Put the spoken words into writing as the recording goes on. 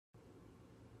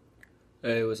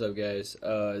Hey, what's up, guys?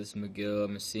 This is McGill.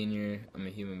 I'm a senior. I'm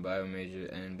a human bio major,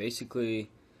 and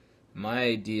basically, my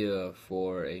idea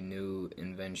for a new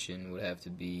invention would have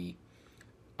to be.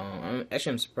 I'm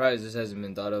surprised this hasn't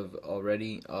been thought of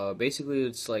already. Basically,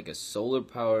 it's like a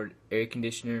solar-powered air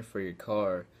conditioner for your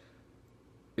car.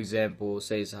 Example,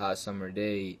 say it's a hot summer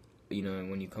day,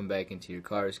 and when you come back into your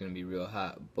car, it's gonna be real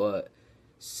hot. But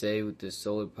say with this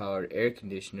solar-powered air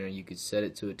conditioner, you could set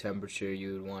it to a temperature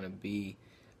you would want to be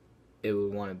it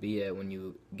would want to be at when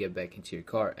you get back into your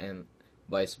car, and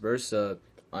vice versa.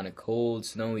 On a cold,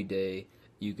 snowy day,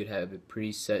 you could have it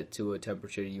preset to a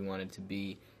temperature you want it to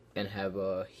be, and have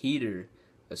a heater,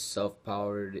 a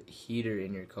self-powered heater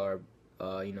in your car.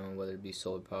 Whether it be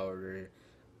solar powered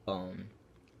or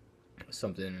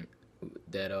something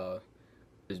that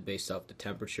is based off the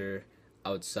temperature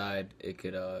outside. It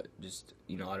could just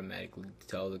automatically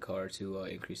tell the car to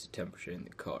increase the temperature in the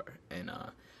car, and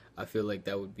I feel like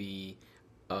that would be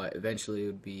eventually it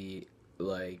would be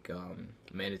like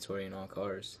mandatory in all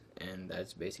cars, and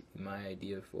that's basically my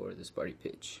idea for this party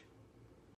pitch.